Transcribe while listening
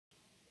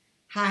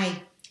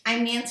Hi,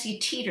 I'm Nancy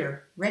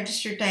Teeter,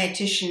 registered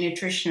dietitian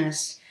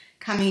nutritionist,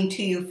 coming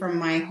to you from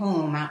my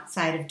home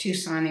outside of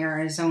Tucson,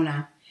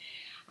 Arizona.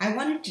 I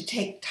wanted to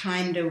take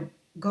time to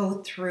go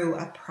through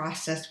a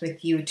process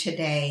with you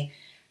today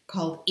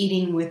called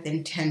eating with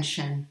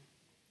intention.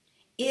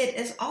 It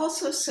is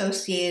also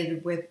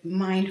associated with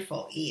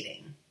mindful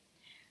eating.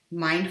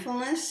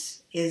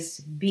 Mindfulness is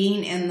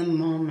being in the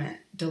moment,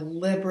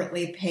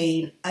 deliberately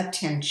paying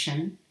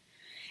attention.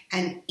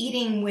 And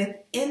eating with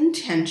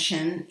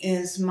intention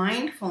is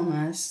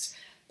mindfulness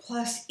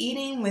plus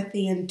eating with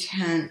the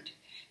intent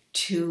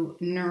to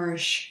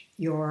nourish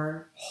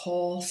your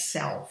whole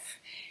self.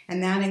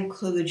 And that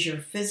includes your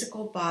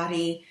physical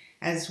body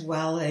as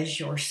well as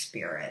your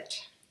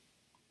spirit.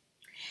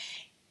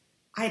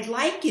 I'd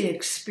like you to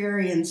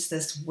experience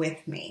this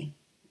with me.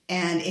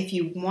 And if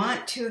you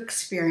want to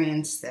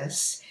experience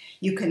this,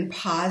 you can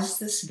pause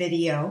this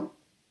video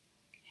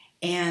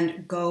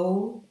and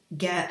go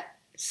get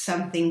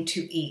something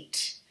to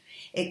eat.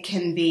 It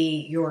can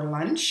be your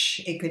lunch,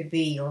 it could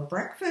be your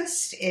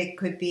breakfast, it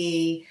could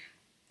be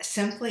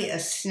simply a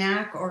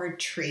snack or a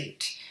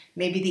treat.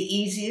 Maybe the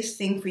easiest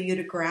thing for you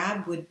to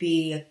grab would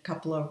be a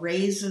couple of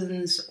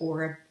raisins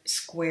or a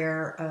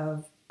square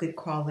of good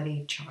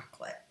quality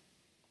chocolate.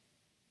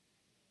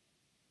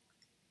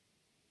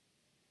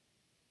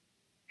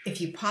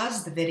 If you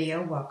pause the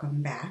video,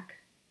 welcome back.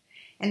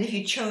 And if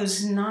you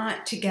chose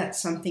not to get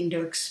something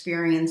to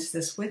experience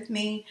this with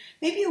me,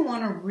 maybe you'll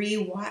want to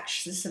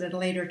re-watch this at a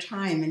later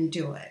time and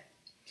do it.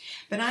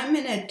 But I'm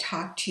going to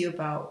talk to you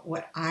about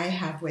what I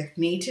have with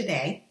me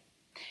today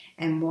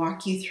and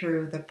walk you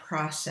through the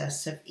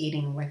process of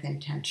eating with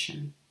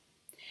intention.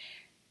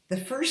 The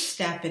first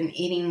step in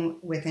eating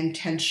with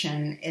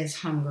intention is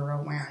hunger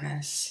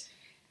awareness.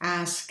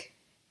 Ask,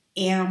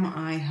 am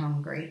I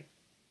hungry?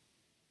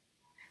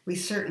 We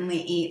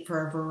certainly eat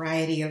for a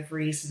variety of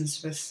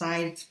reasons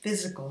besides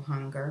physical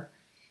hunger.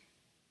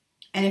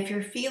 And if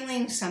you're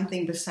feeling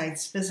something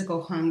besides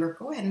physical hunger,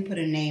 go ahead and put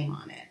a name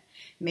on it.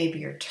 Maybe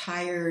you're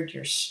tired,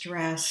 you're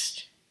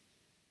stressed,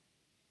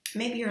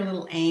 maybe you're a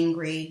little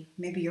angry,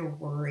 maybe you're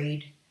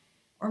worried,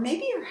 or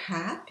maybe you're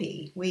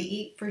happy. We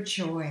eat for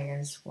joy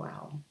as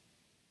well.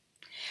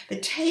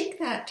 But take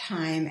that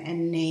time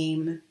and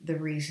name the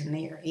reason that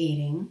you're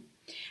eating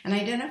and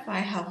identify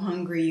how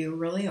hungry you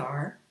really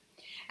are.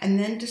 And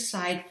then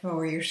decide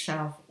for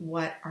yourself,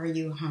 what are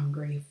you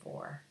hungry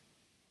for?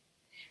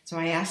 So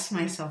I asked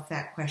myself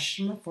that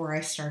question before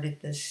I started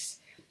this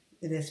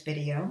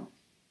video.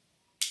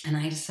 And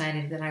I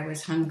decided that I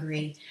was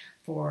hungry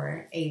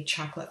for a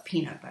chocolate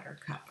peanut butter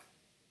cup.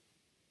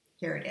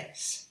 Here it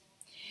is.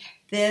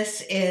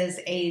 This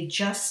is a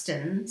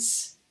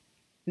Justin's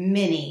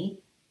mini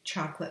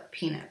chocolate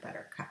peanut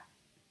butter cup.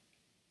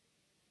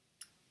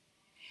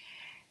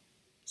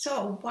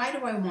 So why do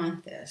I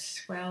want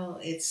this? Well,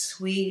 it's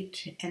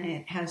sweet and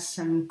it has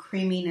some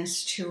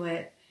creaminess to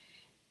it.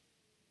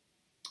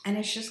 And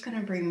it's just going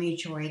to bring me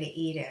joy to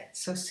eat it.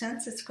 So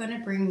since it's going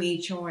to bring me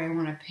joy, I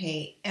want to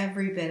pay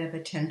every bit of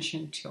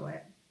attention to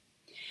it.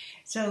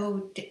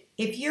 So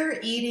if you're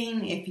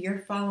eating, if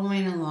you're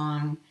following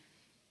along,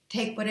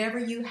 take whatever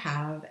you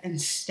have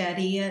and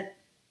study it,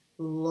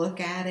 look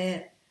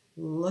at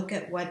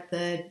what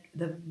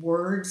the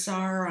words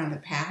are on the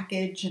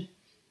package.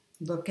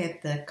 Look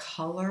at the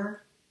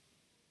color.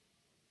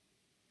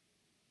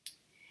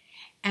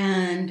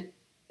 And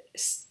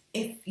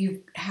if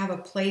you have a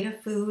plate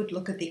of food,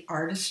 look at the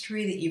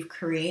artistry that you've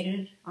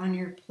created on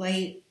your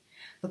plate.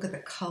 Look at the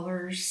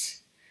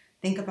colors.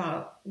 Think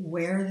about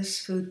where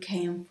this food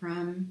came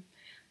from,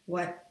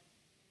 what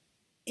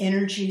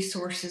energy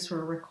sources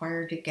were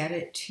required to get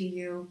it to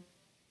you,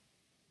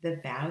 the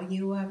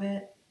value of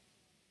it.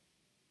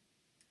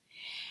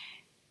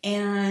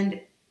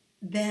 And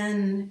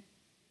then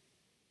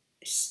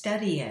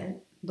study it,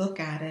 look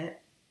at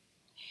it,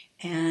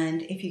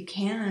 and if you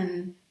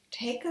can,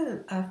 take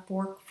a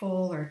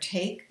forkful or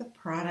take the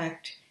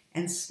product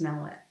and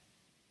smell it.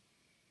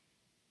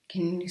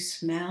 Can you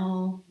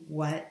smell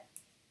what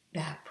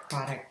that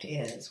product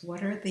is?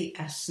 What are the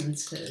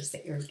essences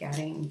that you're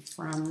getting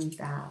from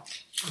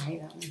that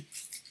item?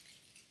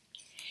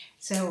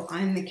 So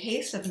in the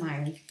case of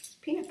my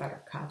peanut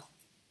butter cup,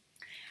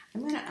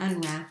 I'm going to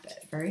unwrap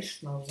it very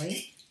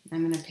slowly.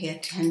 I'm going to pay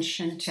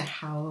attention to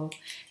how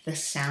the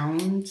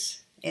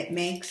sounds it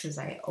makes as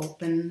I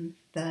open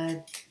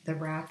the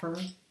wrapper,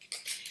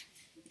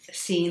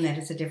 seeing that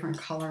it's a different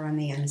color on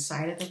the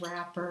inside of the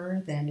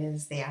wrapper than it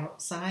is the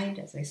outside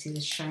as I see the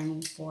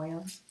shiny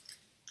foil.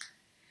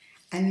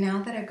 And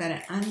now that I've got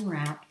it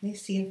unwrapped, let me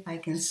see if I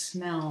can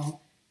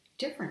smell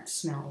different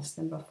smells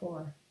than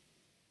before.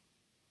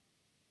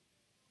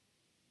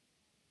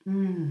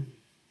 I'm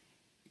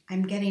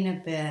getting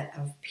a bit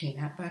of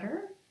peanut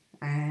butter.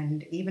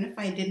 And even if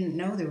I didn't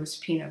know there was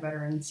peanut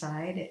butter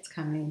inside, it's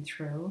coming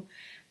through.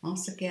 I'm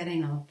also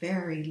getting a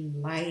very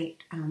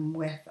light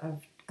whiff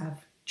of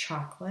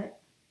chocolate.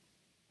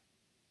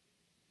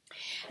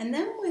 And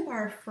then with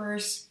our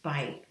first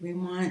bite, we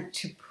want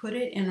to put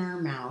it in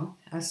our mouth,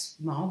 a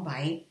small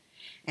bite,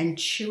 and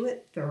chew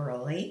it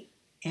thoroughly.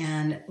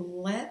 and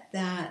let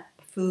that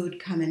food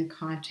come in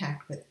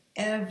contact with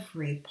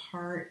every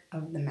part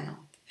of the mouth.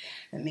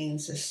 That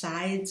means the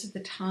sides of the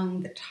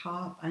tongue, the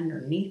top,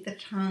 underneath the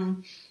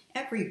tongue,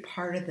 every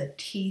part of the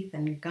teeth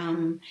and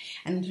gum,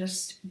 and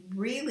just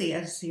really,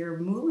 as you're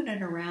moving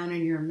it around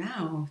in your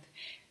mouth,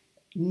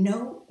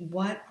 note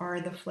what are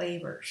the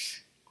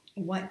flavors.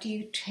 What do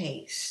you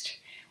taste?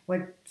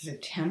 What's the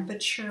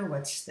temperature?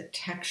 What's the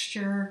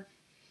texture?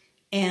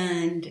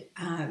 And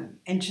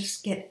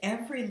just get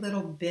every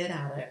little bit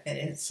out of it.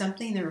 It's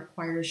something that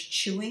requires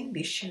chewing.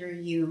 Be sure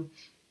you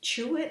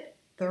chew it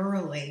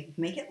thoroughly.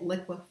 Make it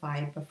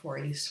liquefied before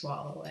you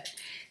swallow it.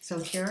 So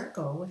here I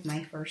go with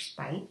my first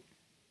bite.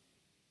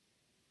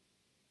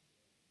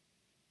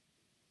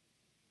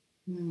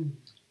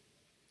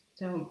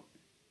 So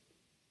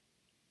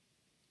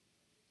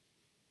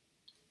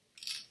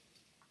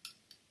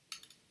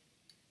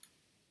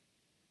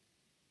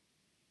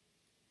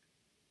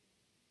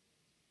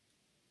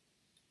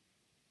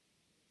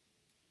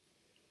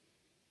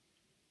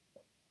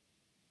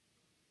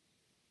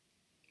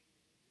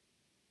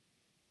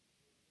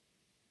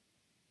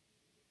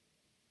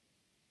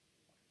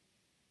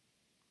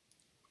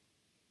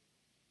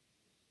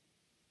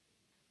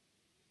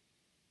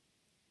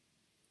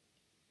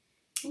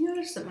I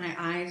noticed that my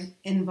eyes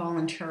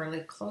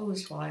involuntarily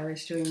closed while I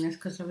was doing this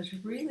because I was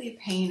really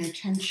paying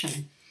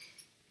attention.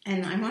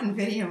 And I'm on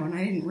video and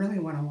I didn't really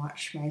want to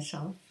watch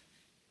myself.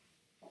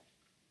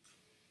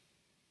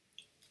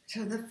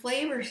 So the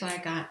flavors I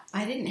got,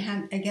 I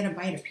get a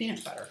bite of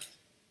peanut butter.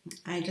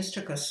 I just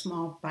took a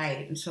small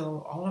bite, and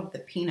so all of the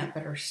peanut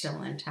butter is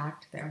still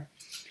intact there.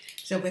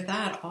 So with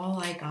that, all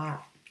I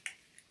got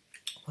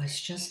was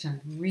just a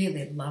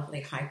really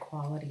lovely high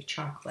quality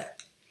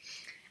chocolate.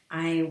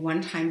 I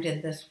one time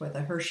did this with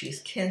a Hershey's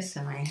Kiss,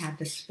 and I had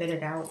to spit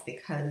it out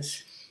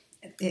because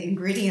the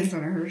ingredients on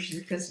a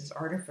Hershey's Kiss is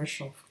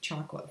artificial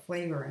chocolate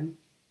flavoring,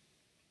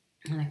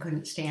 and I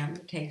couldn't stand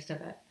the taste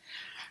of it.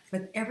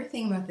 But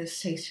everything about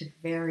this tasted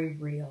very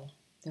real.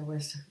 There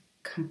was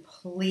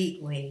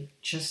completely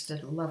just a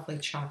lovely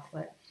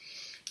chocolate.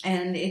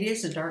 And it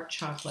is a dark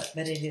chocolate,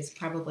 but it is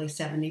probably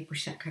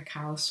 70%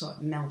 cacao, so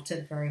it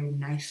melted very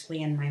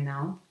nicely in my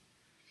mouth.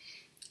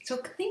 So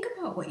think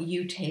about what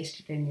you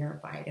tasted in your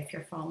bite if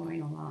you're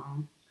following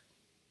along.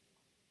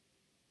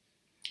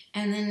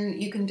 And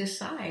then you can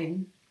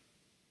decide,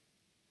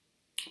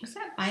 was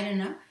that bite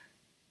enough?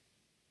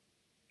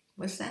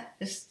 Was that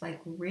just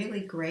like really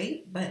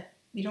great, but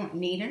you don't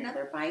need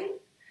another bite?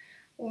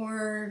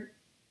 Or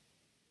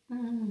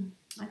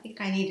I think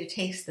I need to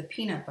taste the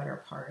peanut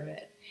butter part of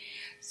it.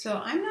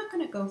 So I'm not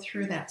going to go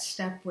through that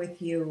step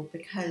with you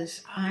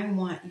because I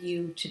want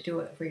you to do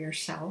it for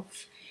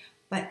yourself.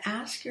 But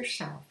ask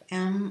yourself,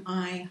 am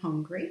I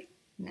hungry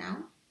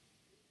now?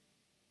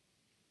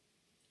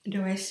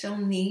 Do I still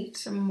need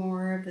some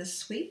more of the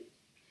sweet?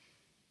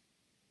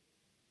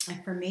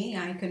 And for me,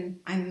 I'm going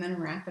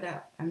to wrap it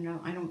up. I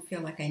don't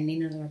feel like I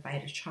need another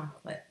bite of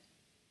chocolate.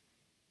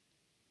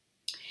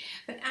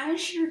 But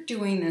as you're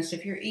doing this,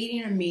 if you're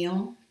eating a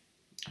meal,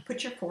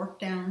 put your fork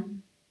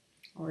down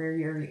or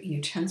your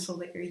utensil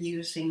that you're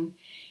using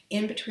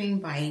in between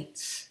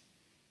bites,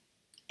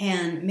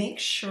 and make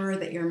sure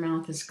that your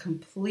mouth is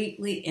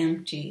completely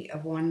empty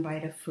of one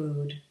bite of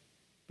food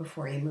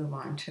before you move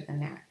on to the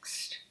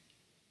next.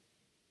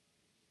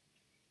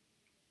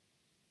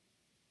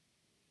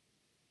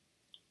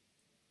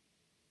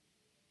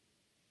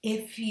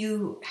 If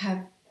you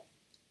have,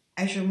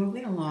 as you're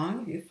moving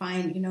along, you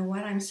find, you know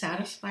what, I'm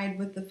satisfied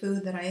with the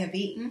food that I have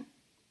eaten.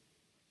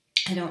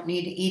 I don't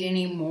need to eat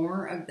any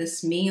more of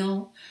this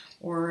meal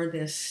or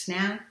this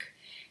snack.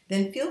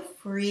 Then feel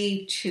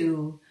free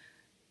to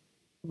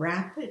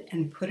wrap it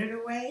and put it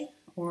away,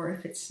 or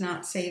if it's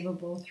not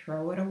savable,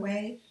 throw it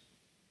away.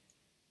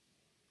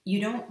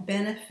 You don't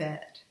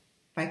benefit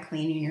by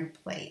cleaning your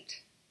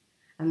plate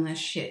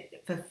unless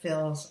it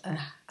fulfills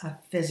a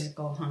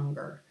physical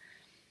hunger.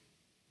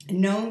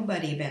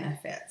 Nobody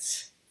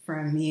benefits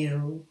from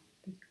you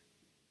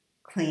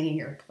cleaning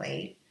your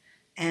plate,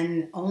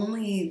 and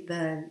only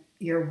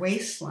your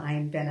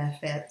waistline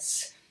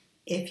benefits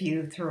if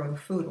you throw the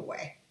food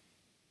away.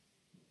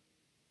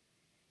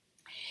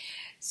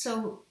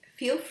 So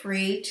feel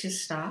free to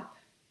stop.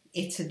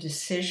 It's a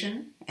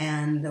decision,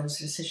 and those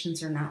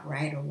decisions are not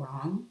right or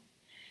wrong.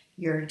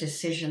 Your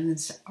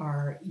decisions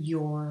are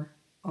your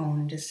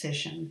own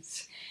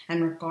decisions.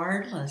 And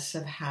regardless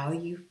of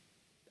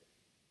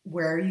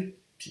where you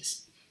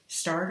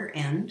start or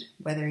end,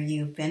 whether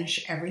you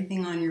finish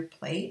everything on your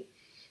plate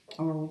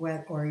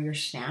or your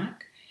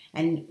snack,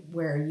 and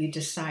where you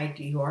decide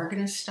you are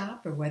going to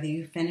stop, or whether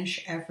you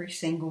finish every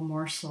single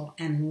morsel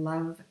and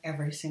love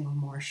every single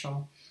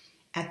morsel,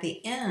 at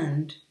the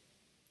end,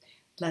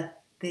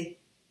 let the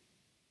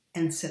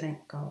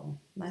incident go.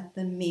 Let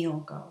the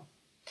meal go.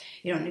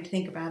 You don't need to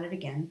think about it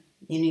again.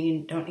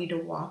 You don't need to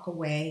walk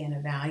away and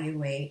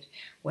evaluate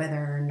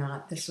whether or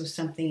not this was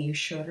something you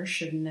should or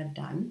shouldn't have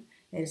done.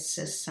 It's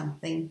just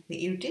something that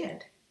you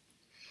did.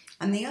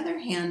 On the other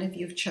hand, if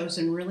you've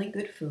chosen really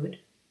good food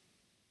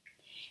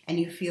and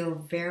you feel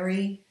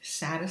very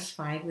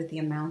satisfied with the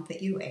amount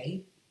that you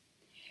ate,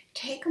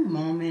 take a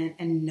moment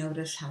and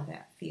notice how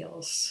that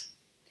feels.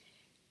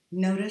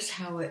 Notice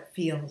how it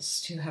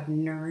feels to have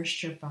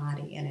nourished your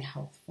body in a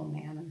healthful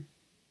manner.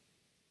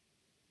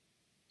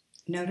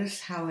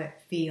 Notice how it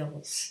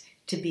feels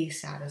to be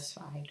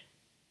satisfied.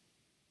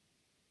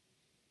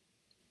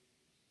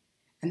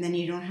 And then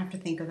you don't have to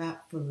think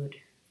about food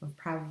for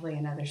probably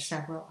another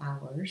several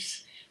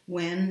hours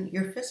when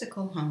your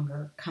physical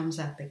hunger comes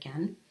up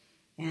again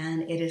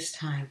and it is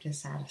time to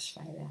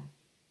satisfy that.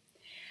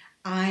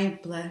 I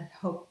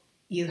hope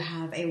you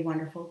have a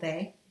wonderful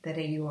day, that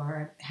you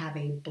have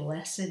a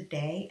blessed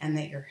day, and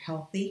that you're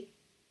healthy.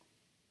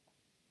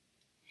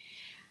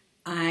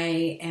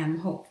 I am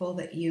hopeful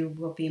that you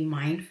will be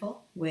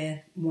mindful with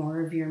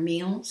more of your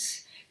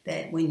meals,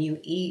 that when you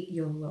eat,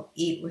 you will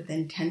eat with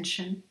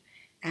intention,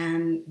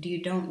 and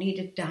you don't need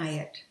a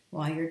diet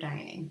while you're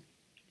dining.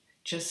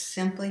 Just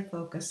simply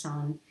focus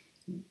on,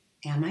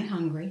 am I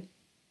hungry?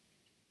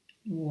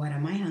 What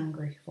am I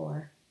hungry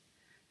for?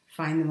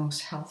 Find the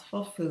most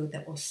healthful food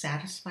that will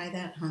satisfy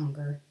that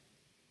hunger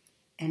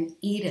and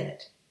eat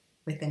it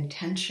with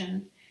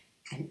intention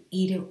and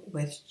eat it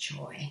with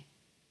joy.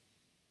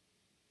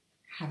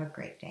 Have a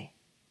great day.